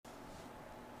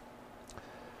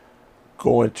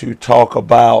going to talk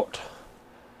about,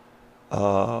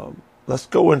 let's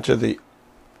go into the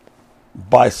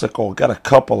bicycle. Got a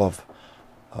couple of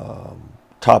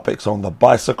topics on the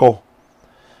bicycle.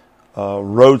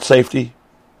 Road safety,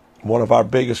 one of our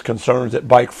biggest concerns at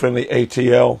Bike Friendly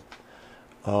ATL.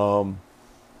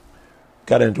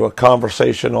 Got into a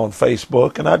conversation on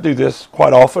Facebook, and I do this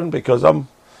quite often because I'm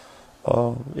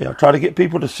try to get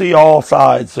people to see all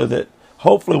sides so that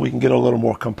hopefully we can get a little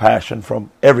more compassion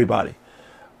from everybody.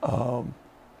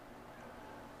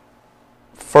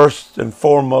 First and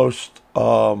foremost,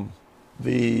 let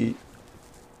me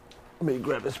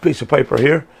grab this piece of paper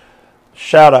here.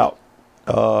 Shout out.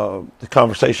 The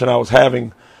conversation I was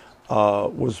having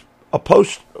was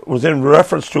in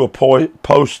reference to a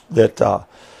post that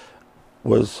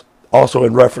was also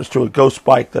in reference to a ghost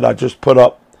bike that I just put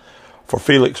up for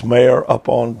Felix Mayer up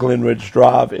on Glen Ridge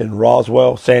Drive in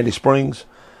Roswell, Sandy Springs.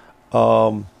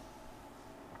 Not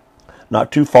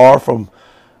too far from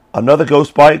another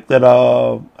ghost bike that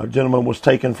a gentleman was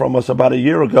taking from us about a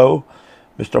year ago,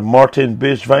 Mr. Martin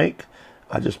Bijvank.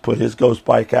 I just put his ghost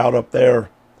bike out up there,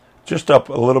 just up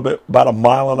a little bit, about a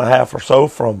mile and a half or so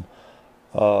from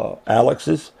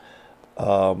Alex's.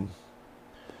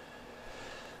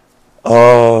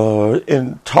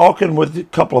 In talking with a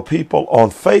couple of people on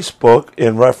Facebook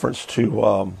in reference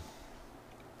to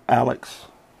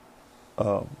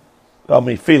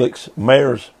Felix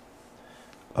Mayer's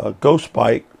ghost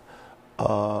bike,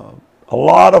 a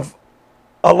lot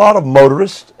of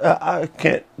motorists, I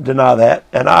can't deny that,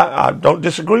 and I don't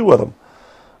disagree with them.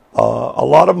 A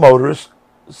lot of motorists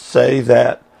say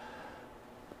that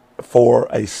for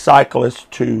a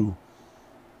cyclist to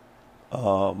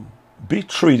be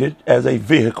treated as a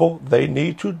vehicle, they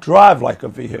need to drive like a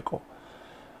vehicle.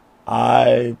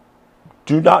 I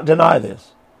do not deny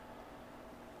this.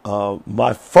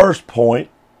 My first point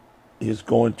is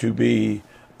going to be,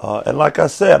 and like I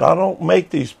said, I don't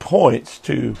make these points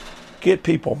to get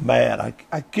people mad.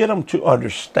 I get them to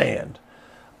understand.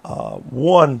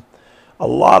 One, a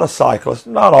lot of cyclists,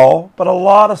 not all, but a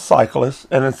lot of cyclists,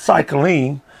 and it's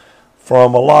cycling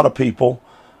from a lot of people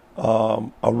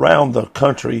around the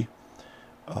country,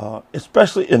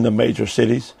 especially in the major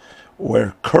cities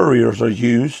where couriers are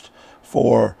used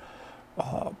for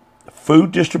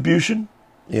food distribution,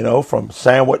 from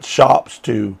sandwich shops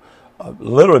to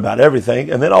literally about everything.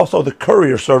 And then also the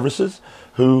courier services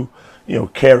who,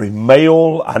 carry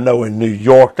mail. I know in New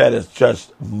York that is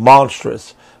just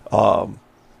monstrous.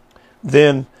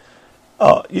 They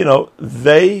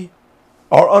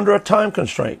are under a time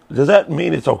constraint. Does that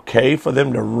mean it's okay for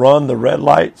them to run the red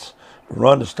lights,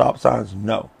 run the stop signs?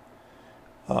 No.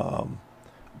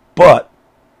 But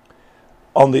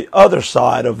on the other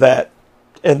side of that,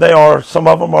 and some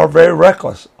of them are very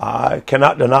reckless. I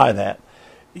cannot deny that.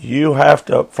 You have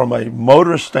to, from a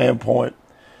motorist standpoint,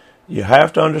 you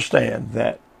have to understand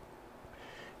that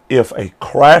if a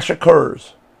crash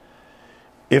occurs,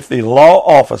 if the law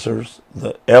officers,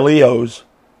 the LEOs,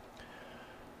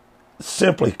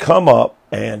 simply come up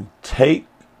and take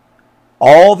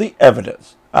all the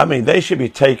evidence, they should be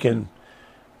taking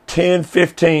 10,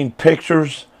 15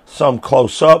 pictures, some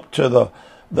close up to the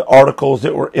articles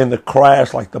that were in the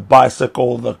crash, like the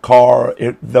bicycle, the car,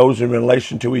 those in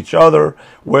relation to each other,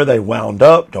 where they wound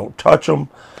up, don't touch them.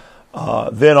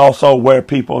 Then also where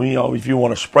people, if you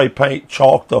want to spray paint,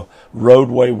 chalk the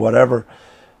roadway, whatever,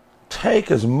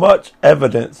 take as much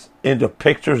evidence into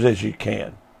pictures as you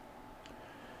can.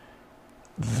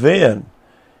 Then,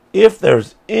 if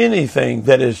there's anything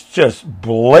that is just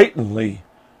blatantly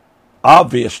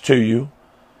obvious to you,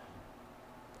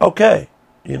 okay,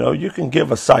 you can give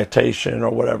a citation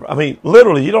or whatever.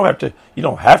 Literally, you don't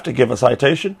have to give a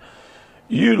citation.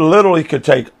 You literally could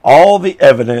take all the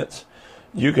evidence.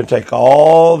 You can take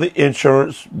all the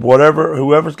insurance,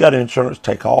 whoever's got insurance,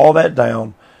 take all that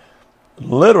down,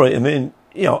 literally, and then,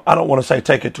 I don't want to say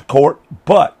take it to court,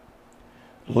 but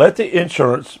let the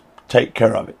insurance take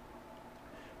care of it.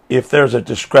 If there's a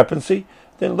discrepancy,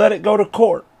 then let it go to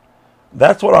court.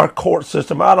 That's what our court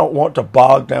system, I don't want to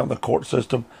bog down the court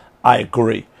system. I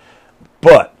agree.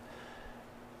 But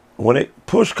when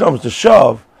push comes to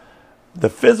shove, the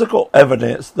physical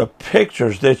evidence, the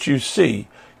pictures that you see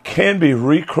can be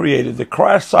recreated. The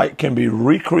crash site can be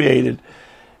recreated.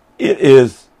 It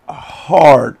is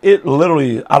hard. It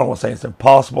literally, I don't want to say it's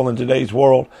impossible in today's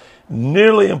world,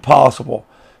 nearly impossible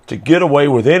to get away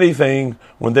with anything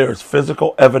when there is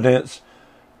physical evidence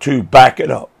to back it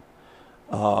up.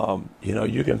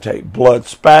 You can take blood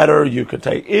spatter, you can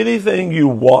take anything you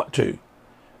want to.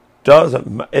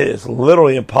 It is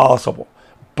literally impossible.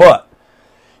 But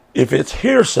if it's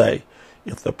hearsay,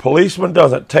 If the policeman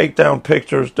doesn't take down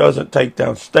pictures, doesn't take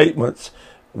down statements,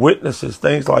 witnesses,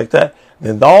 things like that,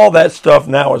 then all that stuff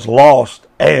now is lost,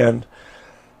 and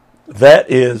that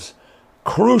is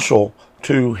crucial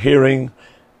to hearing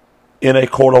in a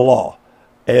court of law.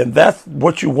 And that's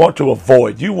what you want to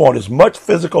avoid. You want as much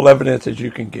physical evidence as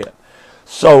you can get.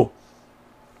 So,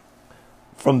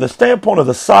 from the standpoint of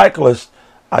the cyclist,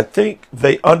 I think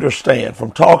they understand.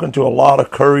 From talking to a lot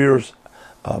of couriers,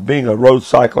 being a road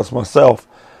cyclist myself,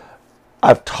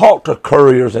 I've talked to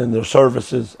couriers and their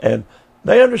services, and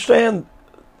they understand,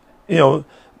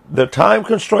 the time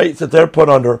constraints that they're put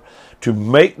under to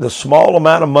make the small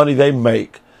amount of money they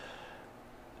make.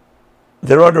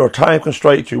 They're under a time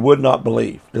constraint you would not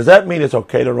believe. Does that mean it's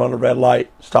okay to run a red light,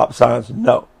 stop signs?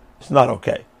 No, it's not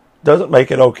okay. Doesn't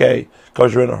make it okay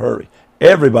because you're in a hurry.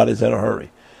 Everybody's in a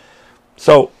hurry.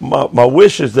 So my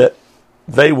wish is that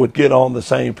they would get on the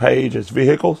same page as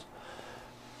vehicles.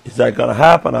 Is that going to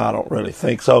happen? I don't really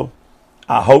think so.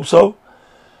 I hope so.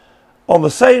 On the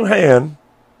same hand,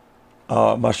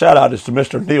 my shout out is to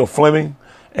Mr. Neil Fleming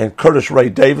and Curtis Ray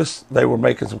Davis. They were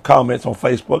making some comments on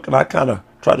Facebook, and I kind of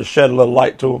tried to shed a little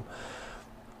light to them.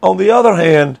 On the other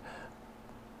hand,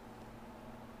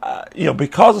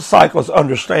 because a cyclist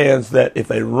understands that if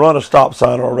they run a stop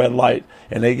sign or a red light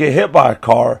and they get hit by a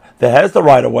car that has the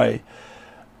right of way,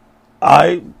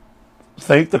 I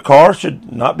think the car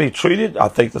should not be treated. I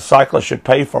think the cyclist should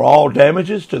pay for all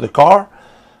damages to the car.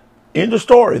 End of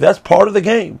story. That's part of the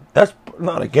game. That's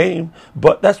not a game,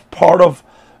 but that's part of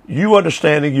you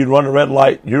understanding you run a red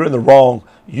light, you're in the wrong,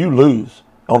 you lose.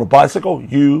 On a bicycle,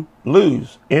 you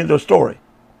lose. End of story.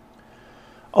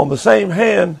 On the same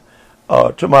hand,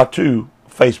 to my two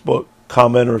Facebook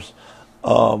commenters,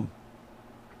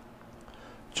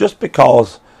 just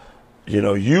because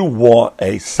you want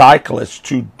a cyclist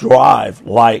to drive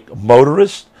like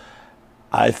motorists,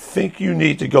 I think you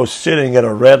need to go sitting at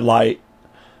a red light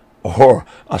or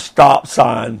a stop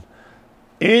sign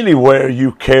anywhere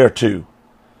you care to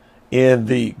in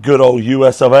the good old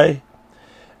US of A.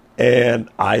 And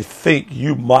I think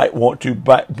you might want to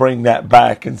bring that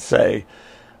back and say,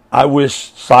 I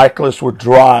wish cyclists would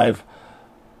drive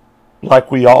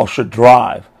like we all should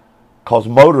drive, because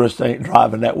motorists ain't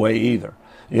driving that way either.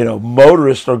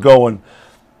 Motorists are going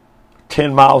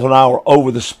 10 miles an hour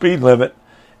over the speed limit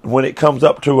when it comes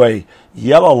up to a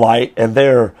yellow light and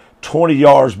they're 20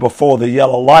 yards before the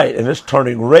yellow light and it's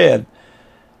turning red.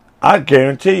 I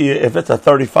guarantee you, if it's a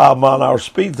 35 mile an hour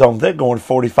speed zone, they're going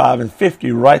 45 and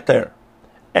 50 right there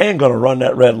and going to run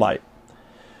that red light.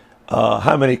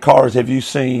 How many cars have you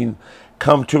seen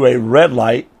come to a red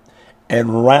light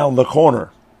and round the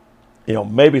corner?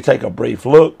 Maybe take a brief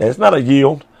look. It's not a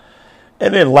yield.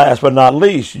 And then last but not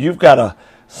least, you've got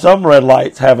some red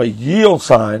lights have a yield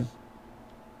sign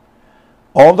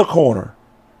on the corner,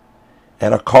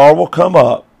 and a car will come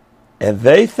up, and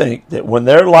they think that when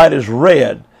their light is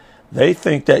red, they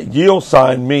think that yield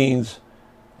sign means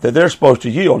that they're supposed to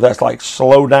yield. That's like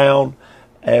slow down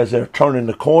as they're turning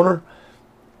the corner.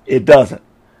 It doesn't.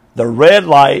 The red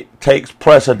light takes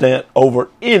precedent over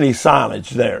any signage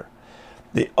there.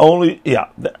 That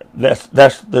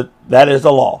is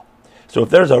the law. So if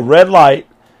there's a red light,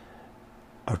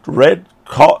 a red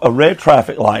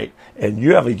traffic light, and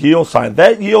you have a yield sign,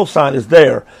 that yield sign is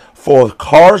there for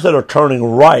cars that are turning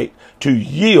right to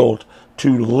yield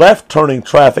to left turning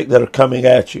traffic that are coming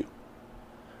at you.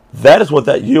 That is what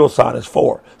that yield sign is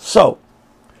for. So,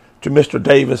 to Mr.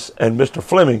 Davis and Mr.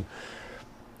 Fleming,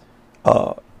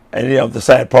 and the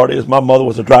sad part is my mother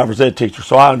was a driver's ed teacher,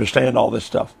 so I understand all this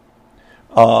stuff.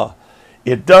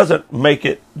 It doesn't make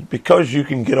it, because you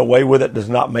can get away with it, does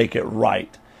not make it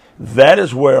right. That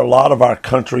is where a lot of our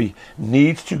country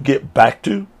needs to get back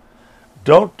to.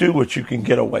 Don't do what you can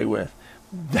get away with.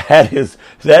 That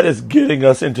is getting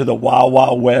us into the wild,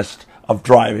 wild west of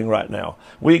driving right now.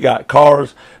 We got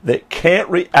cars that can't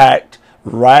react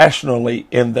rationally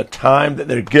in the time that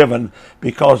they're given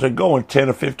because they're going 10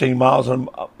 or 15 miles an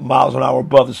hour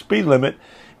above the speed limit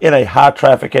in a high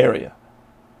traffic area.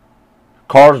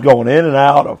 Cars going in and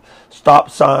out of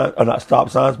not stop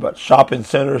signs, but shopping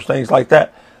centers, things like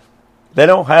that. They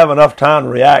don't have enough time to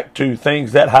react to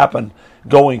things that happen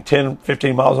going 10,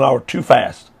 15 miles an hour too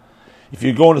fast. If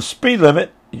you're going the speed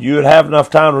limit, you would have enough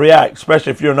time to react,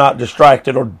 especially if you're not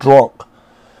distracted or drunk.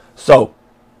 So,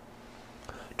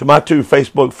 to my two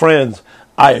Facebook friends,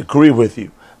 I agree with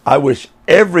you. I wish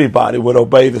everybody would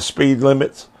obey the speed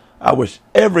limits. I wish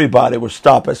everybody would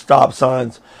stop at stop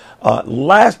signs.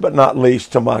 Last but not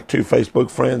least, to my two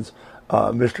Facebook friends,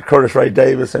 Mr. Curtis Ray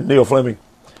Davis and Neil Fleming,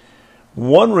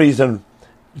 one reason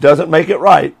doesn't make it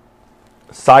right.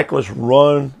 cyclists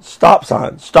run stop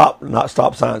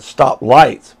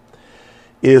lights,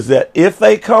 is that if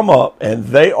they come up and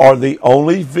they are the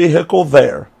only vehicle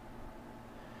there,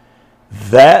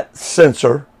 that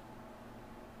sensor,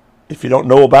 if you don't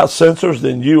know about sensors,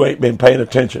 then you ain't been paying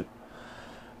attention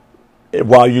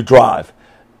while you drive.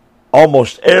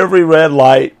 Almost every red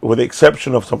light, with the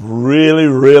exception of some really,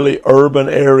 really urban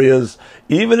areas,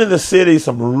 even in the city,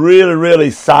 some really, really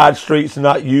side streets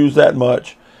not used that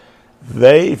much,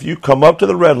 if you come up to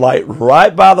the red light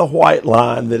right by the white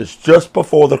line that is just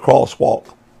before the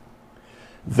crosswalk,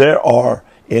 there are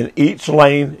in each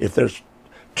lane, if there's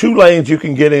 2 lanes you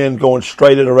can get in going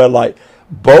straight at a red light,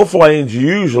 both lanes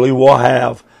usually will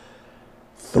have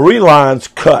 3 lines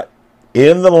cut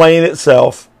in the lane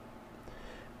itself,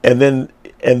 and then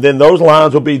those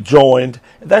lines will be joined.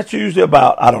 That's usually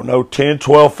about, 10,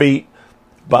 12 feet,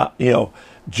 but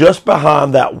just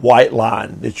behind that white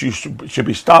line that you should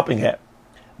be stopping at.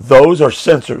 Those are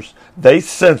sensors. They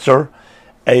sensor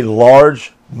a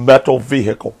large metal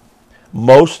vehicle.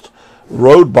 Most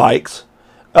road bikes,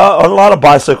 a lot of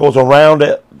bicycles around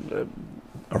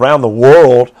the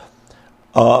world,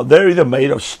 they're either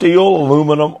made of steel,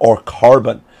 aluminum, or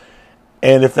carbon.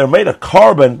 And if they're made of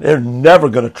carbon, they're never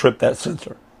going to trip that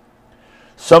sensor.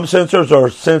 Some sensors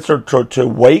are censored to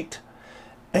weight,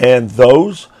 and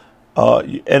those,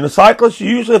 and the cyclists,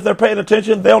 usually if they're paying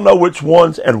attention, they'll know which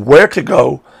ones and where to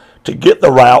go to get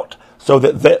the route so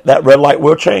that red light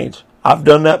will change. I've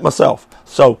done that myself.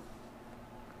 So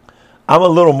I'm a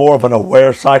little more of an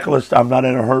aware cyclist. I'm not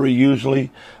in a hurry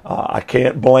usually. I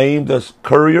can't blame the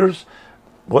couriers.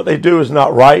 What they do is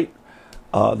not right.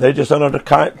 They're just under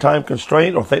time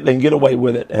constraint, or think they can get away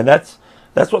with it. And that's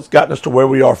what's gotten us to where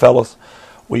we are, fellas.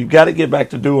 We've got to get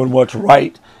back to doing what's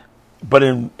right. But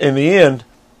in the end,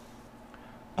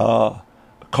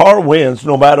 car wins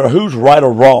no matter who's right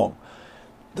or wrong.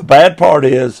 The bad part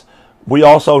is we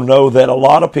also know that a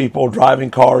lot of people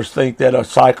driving cars think that a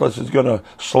cyclist is going to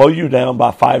slow you down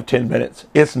by 5-10 minutes.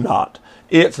 It's not.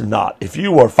 It's not. If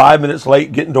you were 5 minutes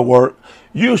late getting to work,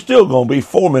 you're still going to be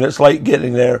 4 minutes late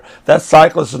getting there. That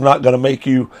cyclist is not going to make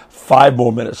you 5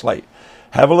 more minutes late.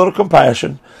 Have a little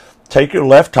compassion. Take your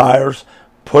left tires,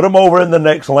 put them over in the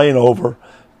next lane over.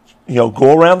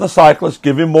 Go around the cyclist,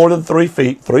 give him more than 3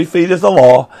 feet. 3 feet is the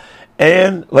law.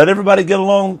 And let everybody get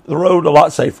along the road a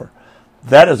lot safer.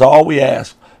 That is all we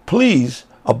ask. Please,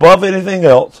 above anything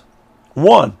else,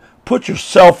 1, put your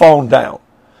cell phone down.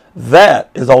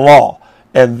 That is a law.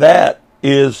 And that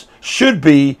should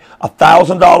be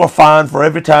 $1,000 fine for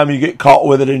every time you get caught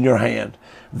with it in your hand.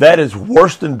 That is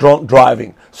worse than drunk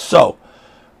driving. So,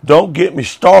 don't get me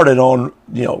started on,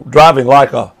 driving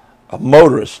like a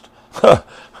motorist.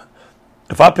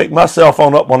 If I pick my cell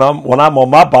phone up when I'm on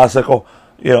my bicycle,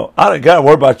 I don't got to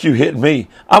worry about you hitting me.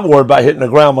 I'm worried about hitting the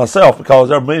ground myself because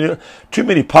there are too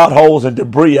many potholes and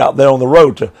debris out there on the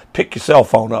road to pick your cell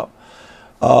phone up.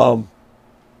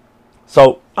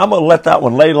 So I'm going to let that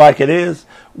one lay like it is.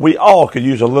 We all could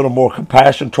use a little more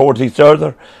compassion towards each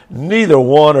other. Neither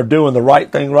one are doing the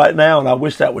right thing right now, and I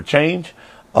wish that would change.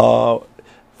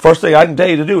 First thing I can tell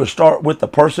you to do is start with the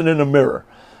person in the mirror.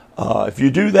 If you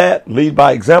do that, lead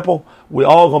by example, we're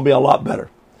all going to be a lot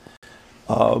better.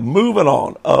 Moving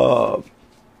on.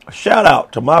 Shout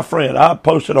out to my friend. I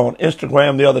posted on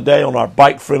Instagram the other day on our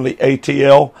Bike Friendly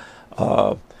ATL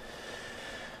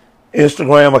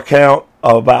Instagram account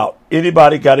about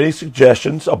anybody got any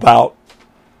suggestions about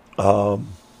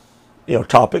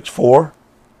topics for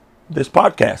this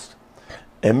podcast.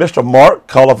 And Mr. Mark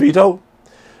Colavito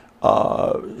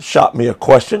shot me a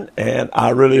question, and I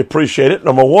really appreciate it.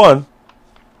 Number 1,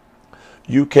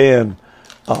 you can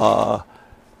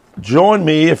join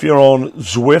me if you're on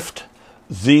Zwift,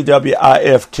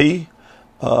 ZWIFT.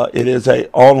 It is an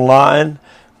online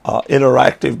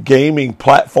interactive gaming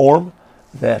platform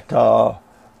that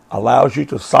allows you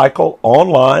to cycle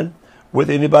online with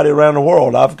anybody around the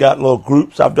world. I've got little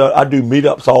groups. I do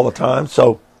meetups all the time.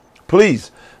 So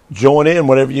please join in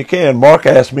whenever you can. Mark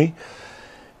asked me,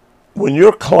 when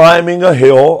you're climbing a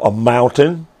hill, a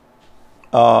mountain,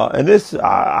 and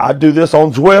I do this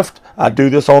on Zwift, I do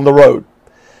this on the road.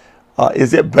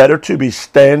 Is it better to be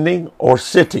standing or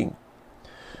sitting?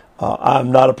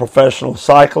 I'm not a professional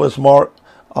cyclist, Mark,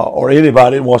 or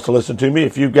anybody that wants to listen to me.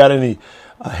 If you've got any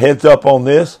heads up on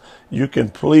this, you can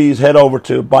please head over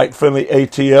to Bike Friendly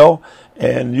ATL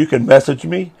and you can message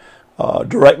me,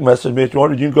 direct message me if you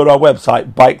want. You can go to our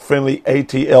website,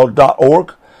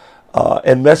 bikefriendlyatl.org,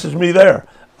 and message me there.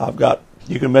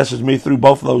 You can message me through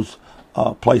both of those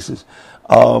places.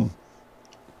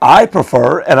 I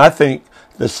prefer, and I think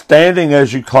the standing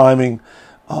as you're climbing,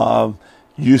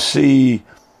 you see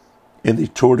in the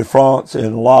Tour de France,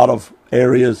 in a lot of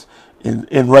areas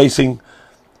in racing.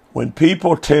 When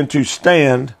people tend to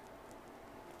stand,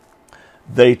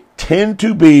 they tend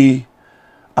to be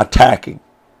attacking.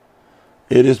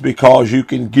 It is because you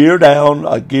can gear down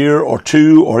a gear or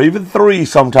two or even three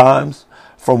sometimes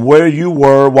from where you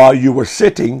were while you were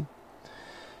sitting,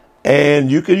 and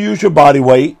you can use your body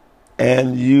weight,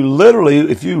 and you literally,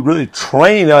 if you really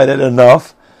train at it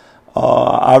enough,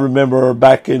 I remember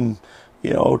back in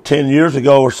 10 years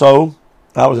ago or so,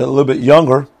 I was a little bit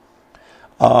younger.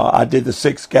 I did the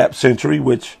 6-gap century,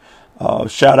 which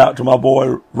shout out to my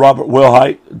boy Robert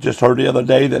Wilhite. Just heard the other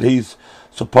day that he's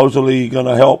supposedly going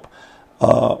to help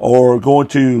or going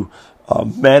to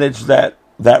manage that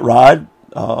ride.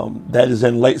 That is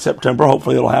in late September.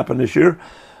 Hopefully it'll happen this year.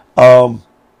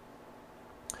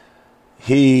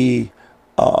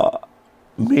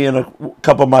 Me and a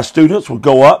couple of my students would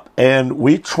go up, and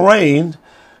we trained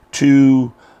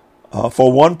to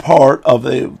for one part of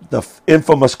the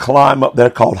infamous climb up there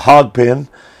called Hogpen.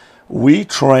 We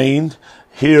trained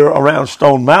here around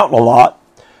Stone Mountain a lot,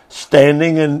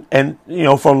 standing and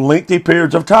for lengthy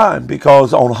periods of time,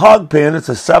 because on Hogpen it's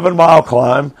a 7-mile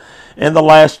climb, and the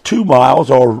last 2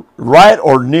 miles are right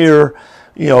or near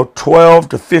 12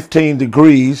 to 15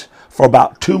 degrees for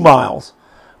about 2 miles.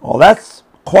 Well, that's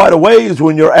quite a ways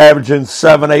when you're averaging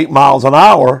 7-8 miles an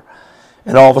hour,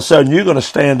 and all of a sudden you're going to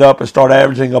stand up and start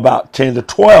averaging about 10 to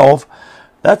 12.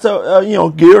 That's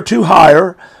a gear or two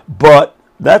higher, but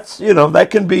that's that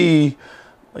can be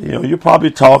you're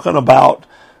probably talking about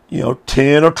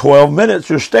 10 or 12 minutes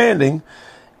you're standing,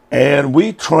 and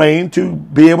we trained to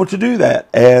be able to do that.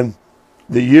 And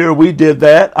the year we did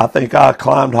that, I think I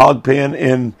climbed Hogpen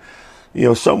in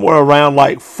somewhere around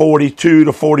like 42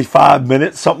 to 45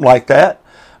 minutes, something like that,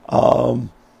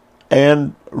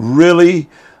 and really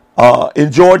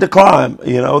enjoyed the climb.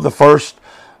 The first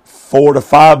 4 to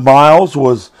 5 miles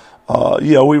was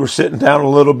we were sitting down a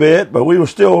little bit, but we were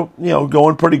still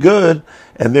going pretty good.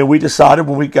 And then we decided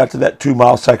when we got to that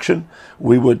 2-mile section,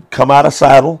 we would come out of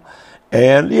saddle,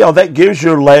 and that gives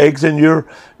your legs and your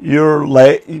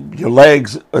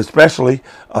legs especially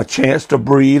a chance to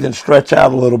breathe and stretch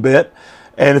out a little bit.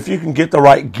 And if you can get the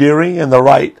right gearing and the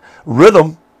right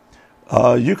rhythm,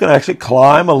 you can actually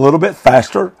climb a little bit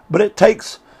faster. But it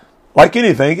takes, like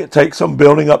anything, it takes some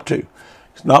building up to.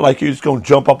 It's not like you're just going to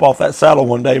jump up off that saddle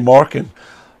one day, Mark, and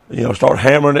start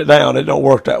hammering it down. It don't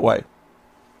work that way.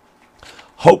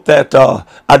 Hope that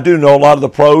I do know a lot of the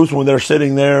pros, when they're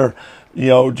sitting there,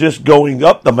 just going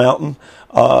up the mountain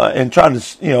and trying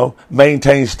to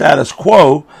maintain status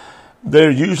quo,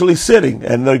 they're usually sitting,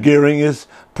 and their gearing is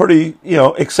pretty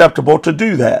acceptable to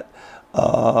do that.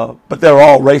 But they're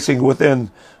all racing within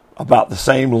about the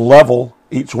same level,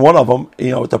 each one of them,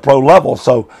 at the pro level.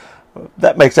 So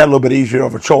that makes that a little bit easier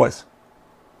of a choice.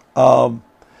 A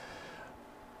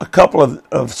couple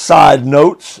of side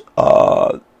notes.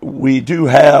 We do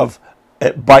have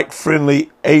at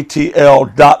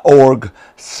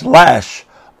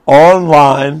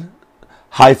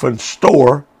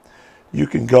bikefriendly.org/online-store, you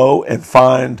can go and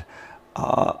find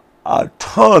a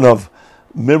ton of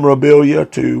memorabilia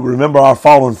to remember our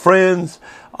fallen friends.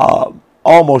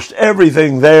 Almost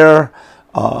everything there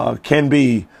can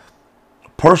be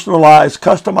personalized,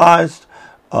 customized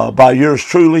by yours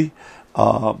truly.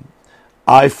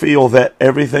 I feel that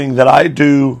everything that I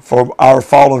do for our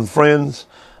fallen friends,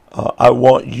 I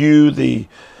want you, the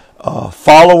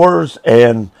followers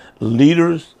and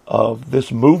leaders of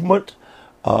this movement,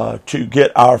 to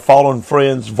get our fallen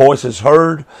friends' voices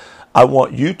heard. I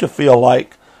want you to feel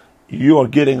like you are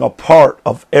getting a part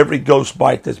of every ghost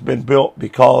bike that's been built,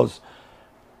 because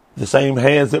the same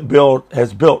hands that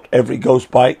has built every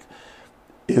ghost bike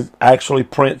actually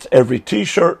prints every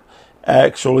t-shirt,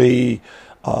 actually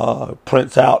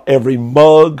prints out every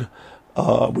mug.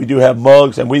 We do have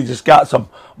mugs, and we just got some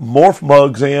morph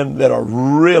mugs in that are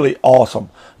really awesome.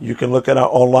 You can look at our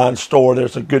online store.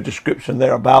 There's a good description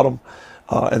there about them,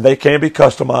 and they can be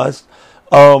customized.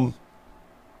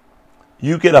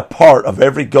 You get a part of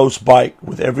every ghost bike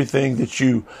with everything that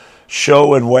you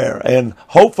show and wear. And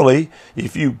hopefully,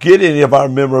 if you get any of our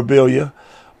memorabilia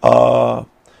that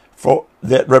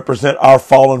represent our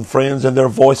fallen friends and their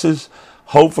voices,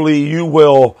 hopefully you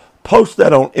will post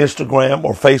that on Instagram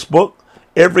or Facebook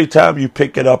every time you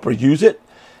pick it up or use it,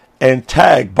 and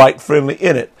tag Bike Friendly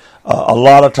in it. A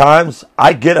lot of times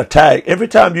I get a tag. Every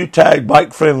time you tag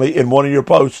Bike Friendly in one of your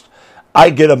posts,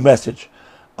 I get a message.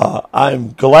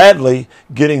 I'm gladly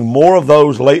getting more of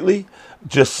those lately.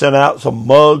 Just sent out some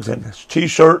mugs and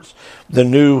t-shirts. The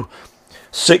new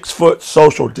 6-foot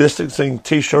social distancing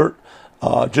t-shirt,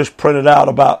 just printed out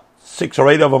about 6 or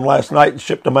 8 of them last night and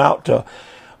shipped them out to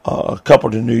a couple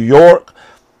to New York,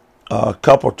 a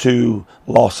couple to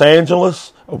Los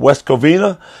Angeles, West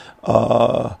Covina.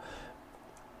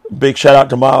 Big shout out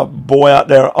to my boy out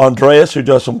there, Andreas, who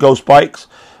does some ghost bikes.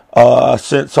 I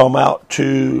sent some out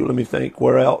to, let me think,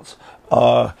 where else?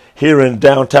 Here in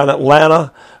downtown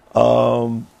Atlanta.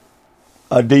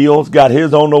 Adil's got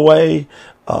his on the way.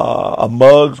 A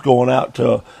mug's going out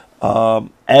to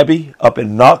Abby up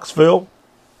in Knoxville.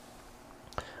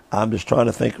 I'm just trying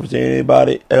to think if there's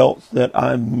anybody else that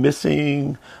I'm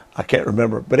missing. I can't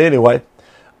remember. But anyway,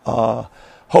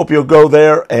 hope you'll go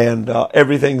there, and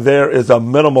everything there is a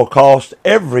minimal cost.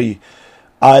 Every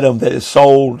item that is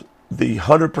sold, the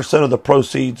 100% of the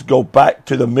proceeds go back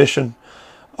to the mission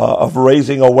of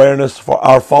raising awareness for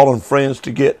our fallen friends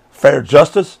to get fair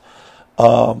justice.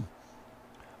 I'm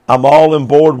all on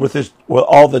board with this, with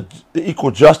all the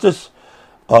equal justice.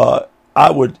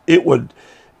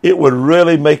 It would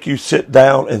really make you sit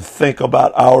down and think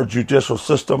about our judicial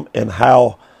system and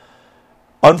how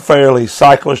unfairly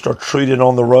cyclists are treated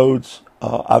on the roads.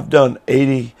 I've done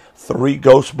 83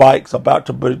 ghost bikes, about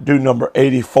to do number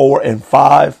 84 and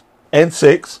 5 and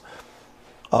 6.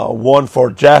 One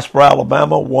for Jasper,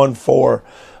 Alabama, one for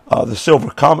the Silver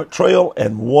Comet Trail,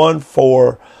 and one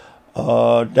for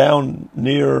down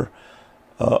near,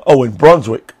 in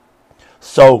Brunswick.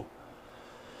 So,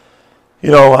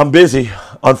 I'm busy.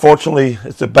 Unfortunately,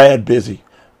 it's a bad busy.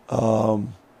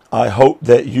 I hope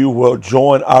that you will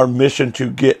join our mission to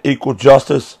get equal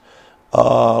justice.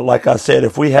 Like I said,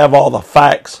 if we have all the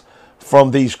facts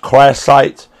from these crash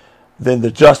sites, then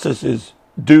the justice is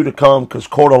due to come, because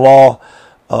court of law,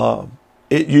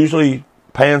 it usually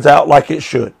pans out like it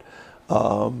should.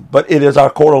 But it is our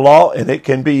court of law, and it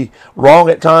can be wrong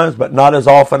at times, but not as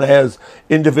often as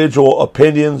individual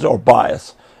opinions or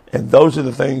bias. And those are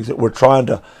the things that we're trying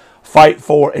to fight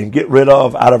for and get rid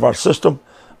of out of our system,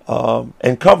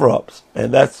 and cover-ups.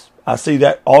 And I see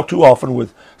that all too often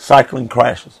with cycling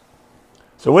crashes.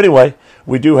 So anyway,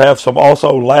 we do have some,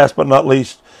 also last but not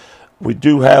least, we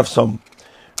do have some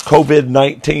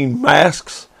COVID-19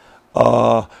 masks.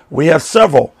 We have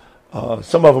several.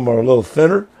 Some of them are a little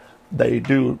thinner. They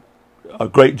do a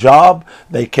great job.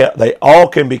 They all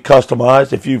can be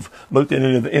customized. If you've looked at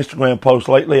any of the Instagram posts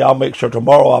lately, I'll make sure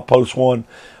tomorrow I'll post one.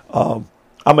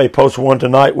 I may post one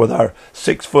tonight with our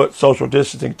 6-foot social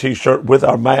distancing t-shirt with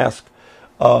our mask.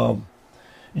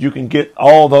 You can get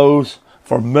all those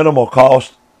for minimal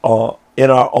cost in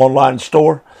our online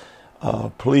store.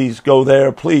 Please go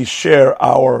there. Please share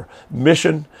our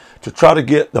mission to try to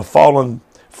get the fallen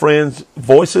friends'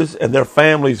 voices and their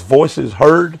families' voices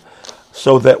heard,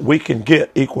 so that we can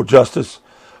get equal justice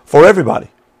for everybody.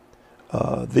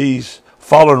 These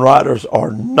fallen riders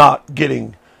are not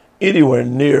getting anywhere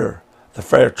near the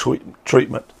fair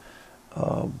treatment.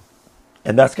 And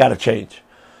that's got to change.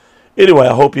 Anyway,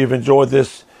 I hope you've enjoyed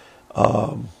this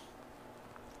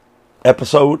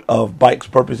episode of Bikes,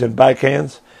 Burpees, and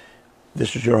Backhands.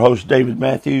 This is your host, David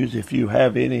Matthews. If you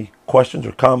have any questions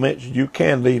or comments, you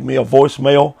can leave me a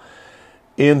voicemail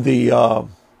in the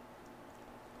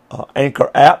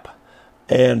Anchor app.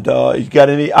 And you got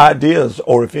any ideas,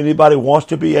 or if anybody wants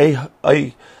to be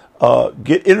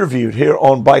get interviewed here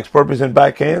on Bikes, Burpees, and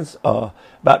Backhands,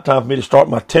 about time for me to start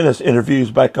my tennis interviews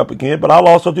back up again. But I'll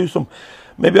also do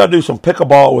maybe I'll do some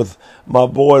pickleball with my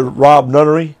boy Rob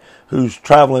Nunnery, who's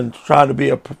trying to be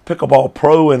a pickleball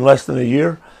pro in less than a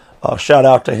year. Shout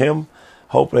out to him.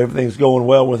 Hope everything's going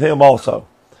well with him also.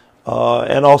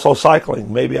 And also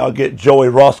cycling. Maybe I'll get Joey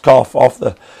Roskoff off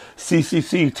the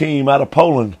CCC team out of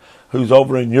Poland, who's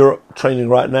over in Europe training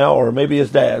right now, or maybe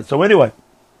his dad. So anyway,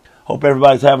 hope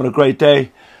everybody's having a great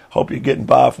day. Hope you're getting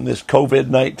by from this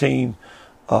COVID-19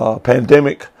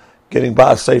 pandemic, getting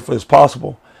by as safely as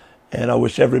possible. And I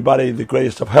wish everybody the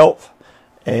greatest of health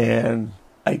and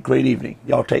a great evening.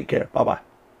 Y'all take care. Bye-bye.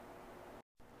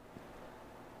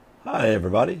 Hi,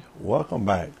 everybody. Welcome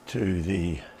back to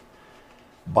the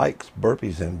Bikes,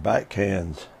 Burpees, and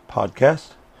Backhands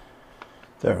podcast.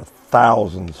 There are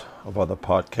thousands of other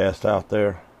podcasts out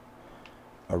there.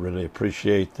 I really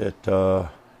appreciate that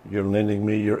you're lending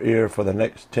me your ear for the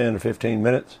next 10 or 15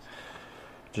 minutes.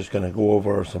 Just going to go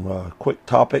over some quick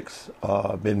topics.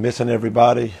 I've been missing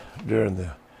everybody during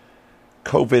the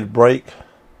COVID break,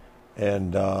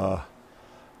 and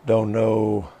don't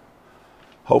know.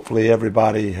 Hopefully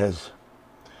everybody has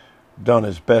done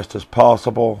as best as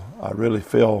possible. I really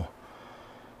feel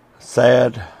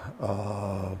sad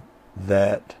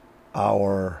that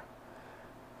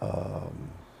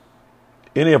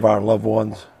any of our loved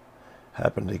ones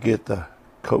happen to get the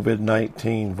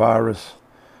COVID-19 virus.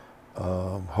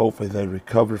 Hopefully they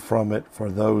recovered from it. For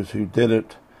those who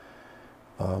didn't,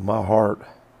 my heart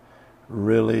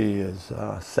really is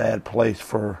a sad place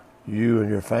for you and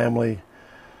your family.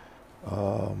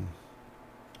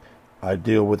 I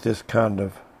deal with this kind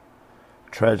of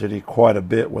tragedy quite a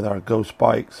bit with our Ghost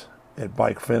Bikes at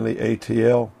Bike Friendly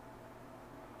ATL,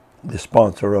 the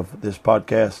sponsor of this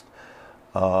podcast.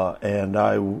 And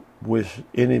I wish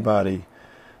anybody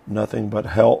nothing but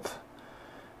health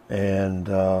and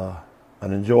an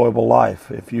enjoyable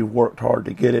life. If you've worked hard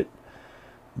to get it,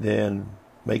 then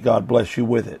may God bless you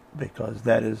with it, because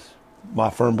that is my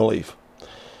firm belief.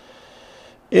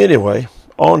 Anyway,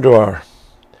 on to our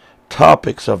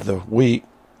topics of the week.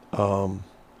 I'm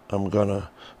going to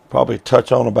probably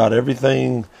touch on about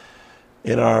everything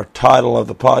in our title of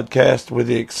the podcast, with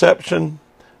the exception,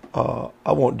 I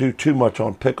won't do too much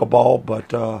on pickleball,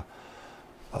 but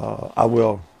I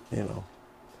will,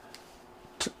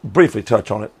 briefly touch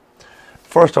on it.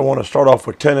 First, I want to start off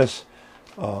with tennis.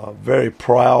 Very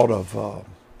proud of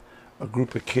a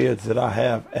group of kids that I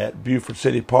have at Beaufort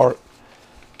City Park.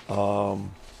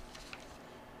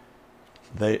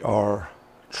 They are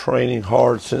training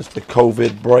hard since the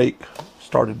COVID break.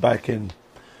 Started back in,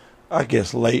 I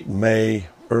guess, late May,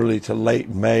 early to late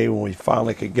May, when we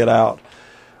finally could get out.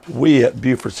 We at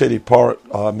Beaufort City Park,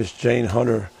 Miss Jane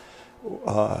Hunter,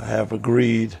 have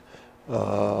agreed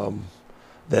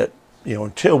that,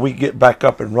 until we get back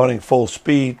up and running full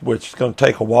speed, which is going to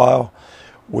take a while,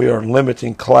 we are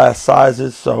limiting class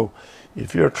sizes. So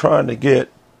if you're trying to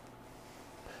get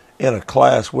in a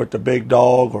class with the big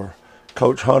dog or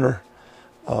Coach Hunter,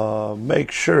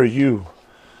 make sure you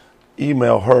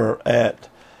email her at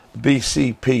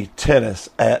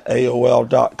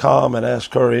bcptennis@aol.com and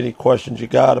ask her any questions you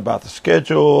got about the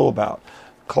schedule, about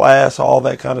class, all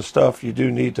that kind of stuff. You do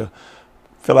need to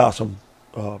fill out some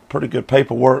pretty good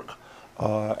paperwork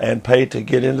and pay to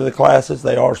get into the classes.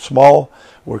 They are small.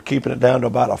 We're keeping it down to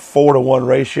about a 4-to-1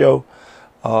 ratio.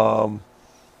 And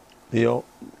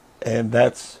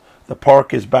that's, the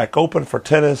park is back open for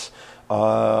tennis.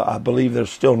 I believe there's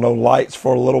still no lights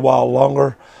for a little while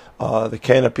longer. The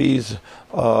canopies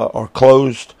are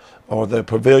closed, or the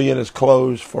pavilion is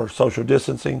closed for social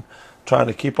distancing, trying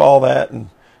to keep all that and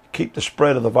keep the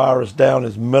spread of the virus down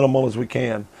as minimal as we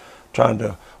can. Trying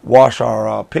to wash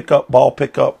our ball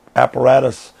pickup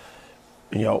apparatus,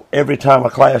 every time a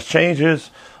class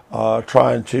changes.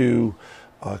 Trying to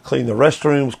clean the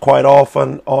restrooms quite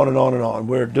often, on and on and on.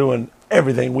 We're doing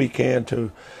everything we can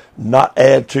to not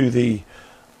add to the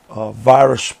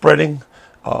virus spreading.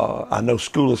 I know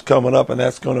school is coming up, and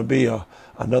that's going to be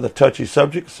another touchy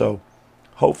subject. So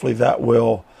hopefully that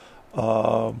will,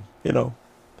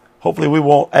 hopefully we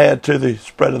won't add to the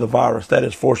spread of the virus. That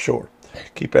is for sure.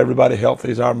 Keep everybody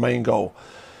healthy is our main goal.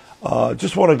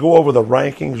 Just want to go over the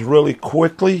rankings really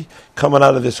quickly. Coming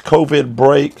out of this COVID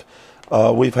break,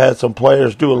 we've had some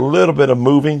players do a little bit of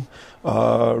moving,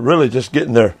 really just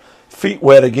getting their feet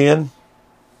wet again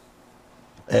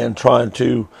and trying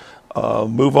to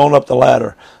move on up the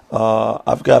ladder.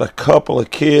 I've got a couple of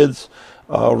kids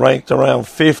ranked around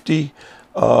 50.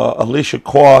 Alicia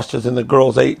Quast is in the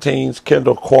girls 18s.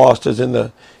 Kendall Quast is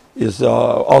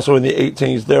also in the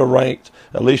 18s. They're ranked.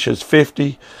 Alicia's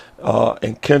 50,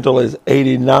 and Kendall is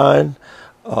 89.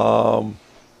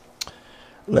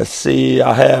 Let's see.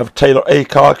 I have Taylor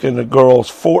Acock in the girls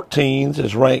 14s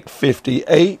is ranked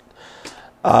 58.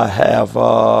 I have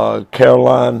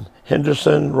Caroline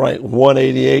Henderson ranked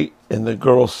 188 in the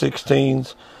girls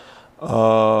 16s.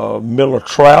 Miller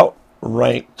Trout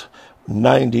ranked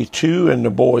 92 in the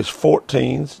boys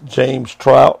 14s. James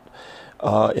Trout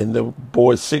in the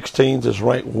boys 16s is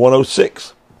ranked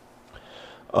 106.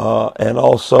 And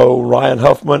also Ryan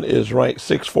Huffman is ranked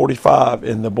 645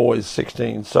 in the boys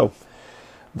 16s. So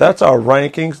that's our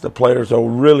rankings. The players are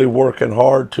really working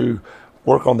hard to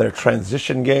work on their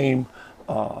transition game,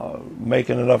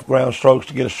 making enough ground strokes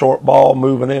to get a short ball,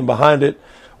 moving in behind it,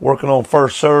 working on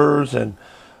first serves and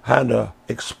trying to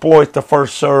exploit the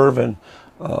first serve and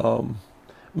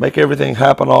make everything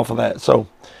happen off of that. So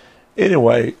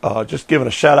anyway, just giving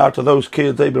a shout out to those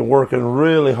kids. They've been working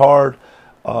really hard.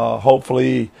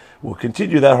 Hopefully we'll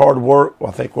continue that hard work.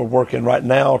 I think we're working right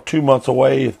now 2 months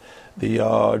away,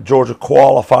 the Georgia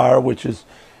qualifier, which is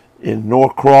in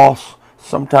Norcross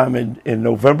sometime in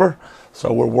November.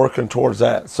 So we're working towards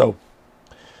that. So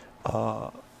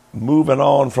moving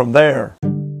on from there.